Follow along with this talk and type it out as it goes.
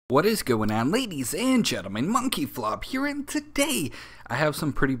What is going on, ladies and gentlemen? MonkeyFlop here, and today I have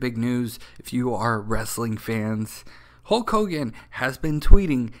some pretty big news if you are wrestling fans. Hulk Hogan has been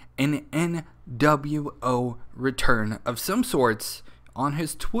tweeting an NWO return of some sorts on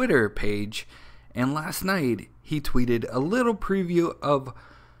his Twitter page, and last night he tweeted a little preview of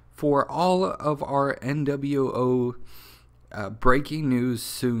for all of our NWO breaking news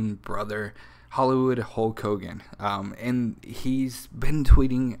soon, brother. Hollywood Hulk Hogan, and he's been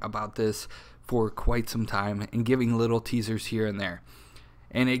tweeting about this for quite some time and giving little teasers here and there,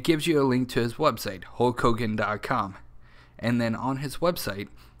 and it gives you a link to his website, hulkhogan.com, and then on his website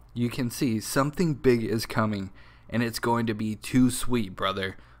you can see something big is coming, and it's going to be too sweet,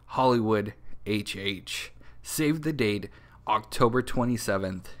 brother. Hollywood HH, save the date, October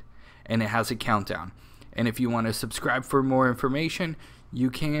 27th, and it has a countdown, and if you want to subscribe for more information, you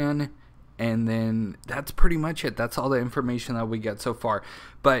can. And then that's pretty much it. That's all the information that we get so far.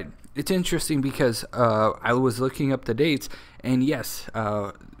 But it's interesting because I was looking up the dates. And yes,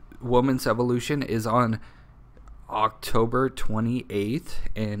 Women's Evolution is on October 28th.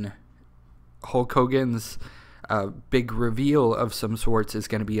 And Hulk Hogan's big reveal of some sorts is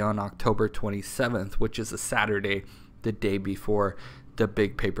going to be on October 27th, which is a Saturday, the day before the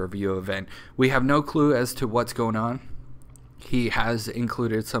big pay-per-view event. We have no clue as to what's going on. He has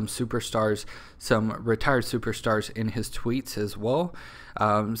included some superstars, some retired superstars in his tweets as well.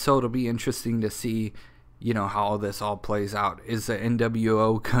 So it'll be interesting to see, you know, how this all plays out. Is the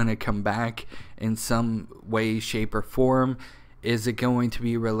NWO going to come back in some way, shape, or form? Is it going to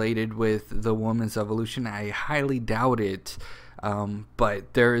be related with the Women's Evolution? I highly doubt it.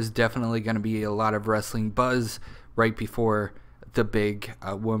 But there is definitely going to be a lot of wrestling buzz right before the big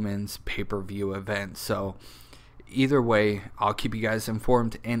women's pay-per-view event. So either way, I'll keep you guys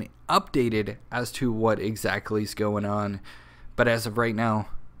informed and updated as to what exactly is going on. But as of right now,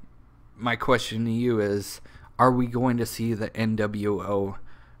 my question to you is, are we going to see the NWO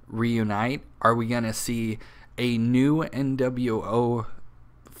reunite? Are we going to see a new NWO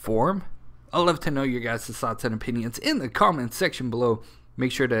form? I'd love to know your guys' thoughts and opinions in the comments section below.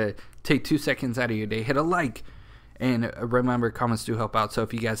 Make sure to take 2 seconds out of your day, hit a like, and remember, comments do help out. So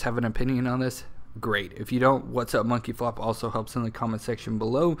if you guys have an opinion on this, great. If you don't, what's up, MonkeyFlop also helps in the comment section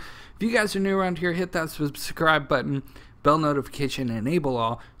below. If you guys are new around here, hit that subscribe button, bell notification, enable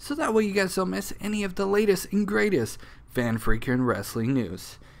all, so that way you guys don't miss any of the latest and greatest fan freaking wrestling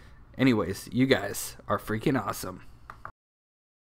news. Anyways, you guys are freaking awesome.